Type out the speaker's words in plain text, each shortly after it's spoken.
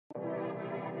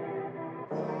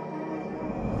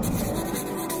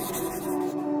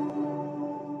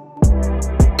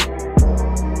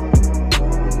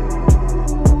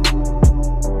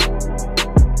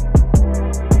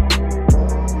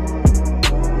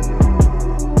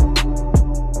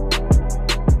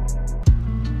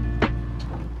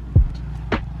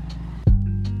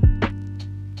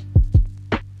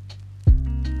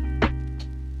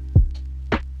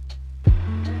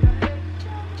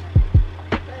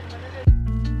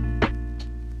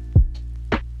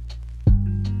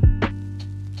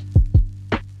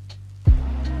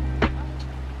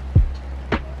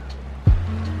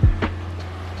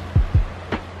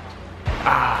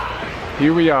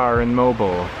Here we are in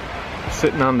Mobile,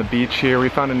 sitting on the beach here. We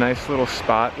found a nice little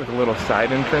spot with a little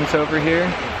side entrance over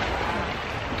here.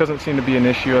 Doesn't seem to be an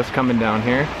issue us coming down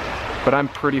here, but I'm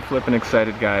pretty flippin'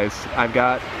 excited, guys. I've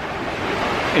got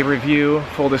a review,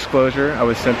 full disclosure. I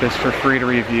was sent this for free to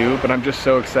review, but I'm just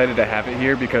so excited to have it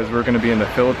here because we're gonna be in the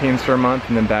Philippines for a month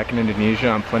and then back in Indonesia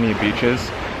on plenty of beaches.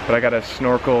 But I got a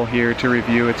snorkel here to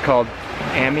review. It's called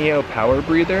Ameo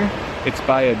Powerbreather. It's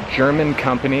by a German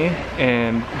company,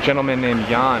 and a gentleman named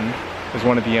Jan is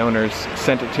one of the owners,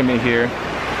 sent it to me here,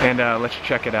 and let's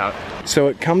check it out. So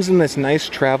it comes in this nice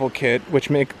travel kit, which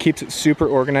keeps it super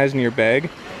organized in your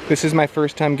bag. This is my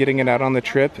first time getting it out on the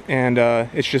trip, and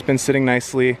it's just been sitting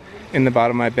nicely in the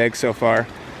bottom of my bag so far.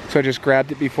 So I just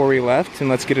grabbed it before we left,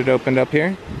 and let's get it opened up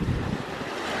here.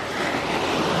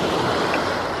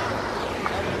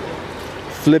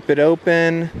 Flip it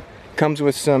open. Comes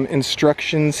with some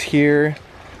instructions here.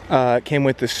 It came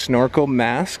with the snorkel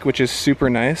mask, which is super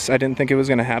nice. I didn't think it was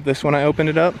gonna have this when I opened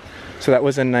it up, so that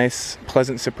was a nice,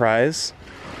 pleasant surprise.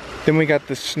 Then we got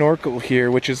the snorkel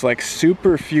here, which is like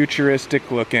super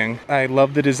futuristic looking. I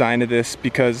love the design of this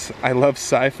because I love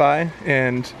sci-fi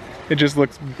and it just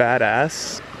looks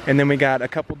badass. And then we got a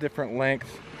couple different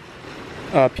length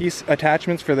piece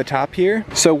attachments for the top here.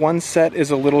 So one set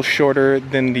is a little shorter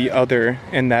than the other,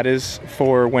 and that is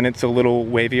for when it's a little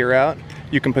wavier out.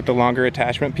 You can put the longer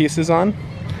attachment pieces on.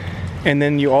 And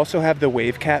then you also have the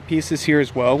wave cap pieces here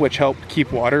as well, which help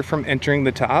keep water from entering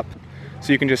the top.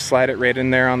 So you can just slide it right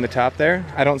in there on the top there.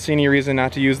 I don't see any reason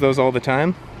not to use those all the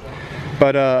time.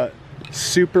 But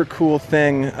super cool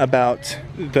thing about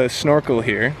the snorkel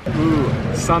here. Ooh,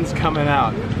 sun's coming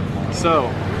out.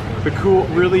 So the cool,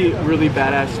 really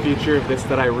badass feature of this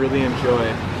that I really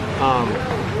enjoy.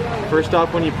 First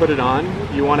off, when you put it on,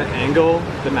 you want to angle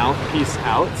the mouthpiece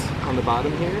out on the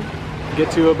bottom here. Get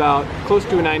to about close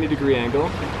to a 90-degree angle,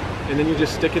 and then you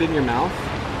just stick it in your mouth,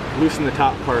 loosen the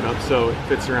top part up so it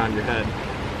fits around your head.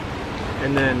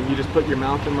 And then you just put your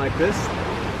mouth in like this.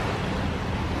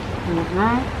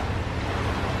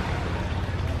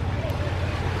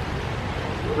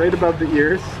 Right above the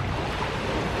ears.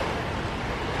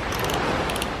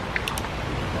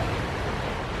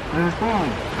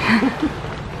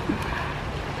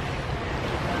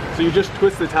 So you just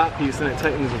twist the top piece and it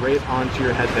tightens right onto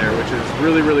your head there, which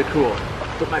is really cool.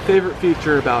 But my favorite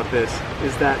feature about this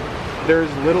is that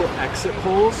there's little exit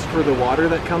holes for the water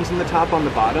that comes in the top on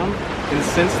the bottom, and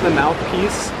since the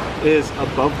mouthpiece is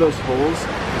above those holes,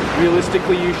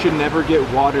 realistically you should never get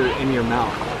water in your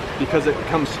mouth because it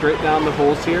comes straight down the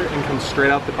holes here and comes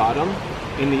straight out the bottom,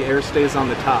 and the air stays on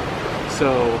the top.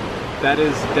 So that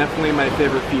is definitely my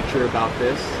favorite feature about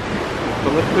this.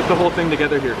 But let's put the whole thing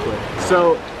together here quick.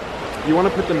 So you want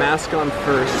to put the mask on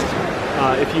first.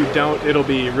 If you don't, it'll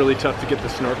be really tough to get the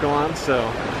snorkel on. So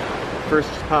first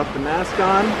just pop the mask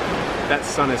on. That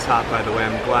sun is hot, by the way.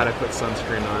 I'm glad I put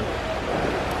sunscreen on.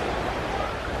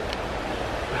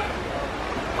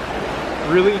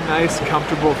 Really nice,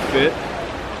 comfortable fit.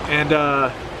 And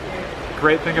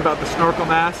great thing about the snorkel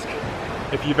mask,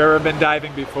 if you've ever been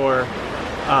diving before,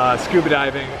 scuba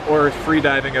diving or free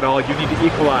diving at all, you need to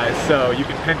equalize, so you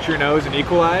can pinch your nose and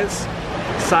equalize.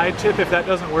 Side tip, if that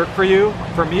doesn't work for you,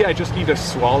 for me I just need to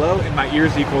swallow and my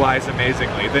ears equalize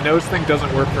amazingly. The nose thing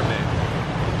doesn't work for me.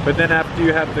 But then after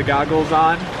you have the goggles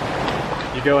on,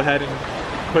 you go ahead and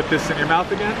put this in your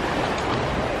mouth again.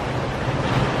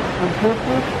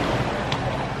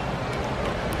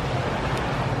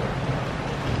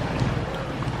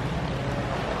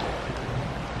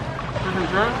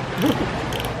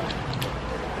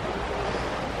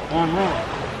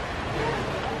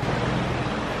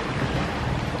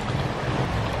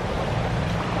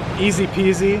 Easy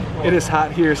peasy. It is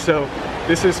hot here, so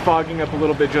this is fogging up a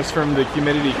little bit just from the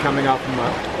humidity coming off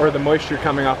or the moisture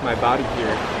coming off my body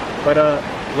here. But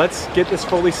let's get this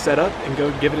fully set up and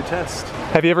go give it a test.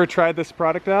 Have you ever tried this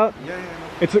product out? Yeah.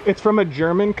 It's from a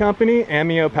German company,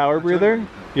 Ameo Powerbreather.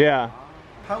 Yeah.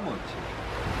 How much?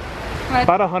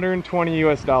 About 120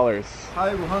 US dollars.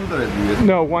 500 US.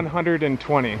 No,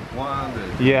 120.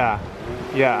 100. Yeah,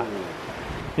 yeah.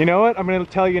 You know what? I'm going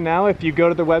to tell you now, if you go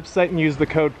to the website and use the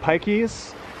code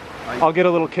PIKES, I'll get a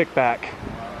little kickback.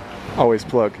 Always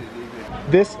plug.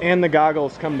 This and the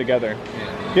goggles come together.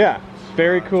 Yeah,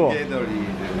 very cool. Together is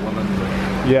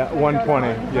 100. Yeah, 120,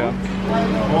 yeah.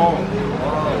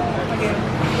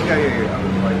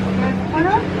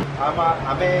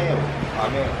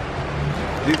 Ameo.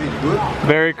 This is good?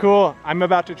 Very cool. I'm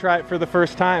about to try it for the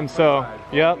first time, so,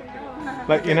 yep.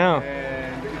 Let you know.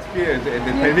 And experience and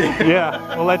then maybe.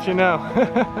 Yeah, we'll let you know.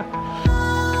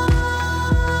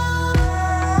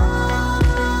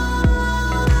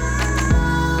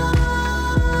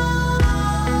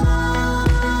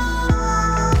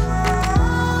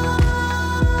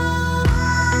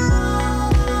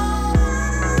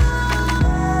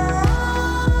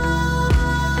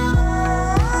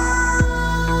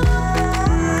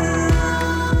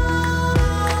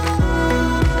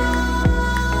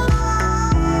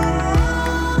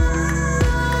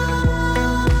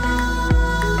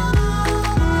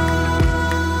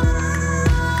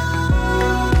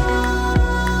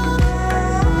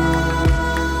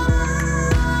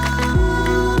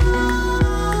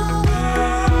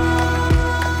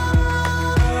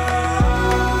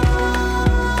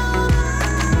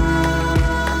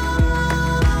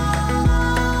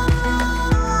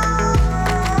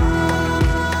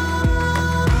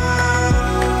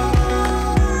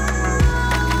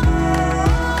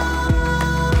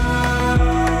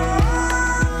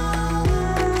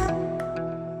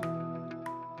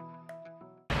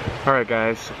 Alright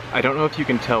guys, I don't know if you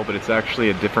can tell, but it's actually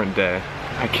a different day.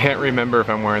 I can't remember if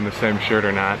I'm wearing the same shirt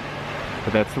or not,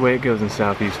 but that's the way it goes in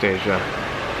Southeast Asia.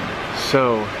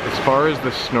 So, as far as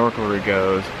the snorkel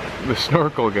goes,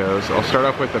 I'll start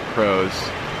off with the pros.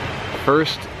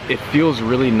 First, it feels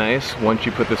really nice once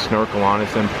you put the snorkel on,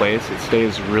 it's in place. It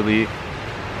stays really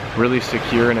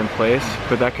secure and in place,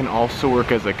 but that can also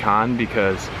work as a con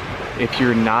because if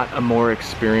you're not a more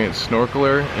experienced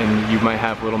snorkeler and you might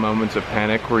have little moments of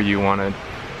panic where you want to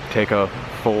take a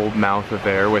full mouth of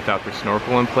air without the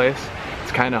snorkel in place,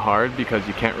 it's kind of hard because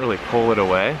you can't really pull it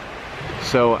away.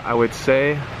 So I would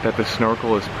say that the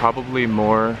snorkel is probably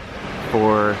more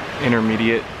for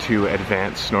intermediate to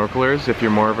advanced snorkelers. If you're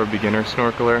more of a beginner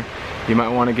snorkeler, you might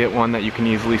want to get one that you can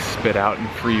easily spit out and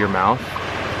free your mouth.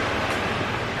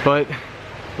 But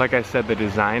like I said, the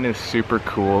design is super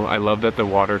cool. I love that the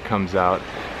water comes out,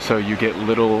 so you get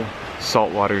little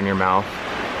salt water in your mouth.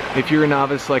 If you're a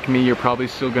novice like me, you're probably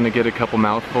still gonna get a couple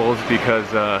mouthfuls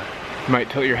because you might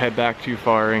tilt your head back too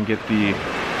far and get the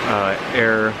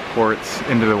air ports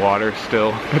into the water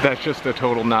still. But that's just a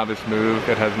total novice move.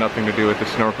 It has nothing to do with the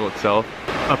snorkel itself.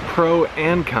 A pro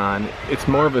and con, it's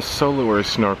more of a soloer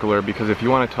snorkeler because if you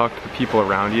want to talk to the people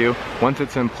around you, once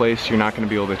it's in place, you're not going to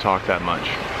be able to talk that much.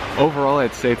 Overall,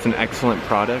 I'd say it's an excellent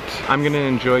product. I'm going to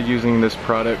enjoy using this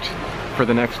product for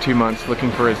the next 2 months,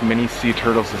 looking for as many sea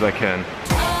turtles as I can.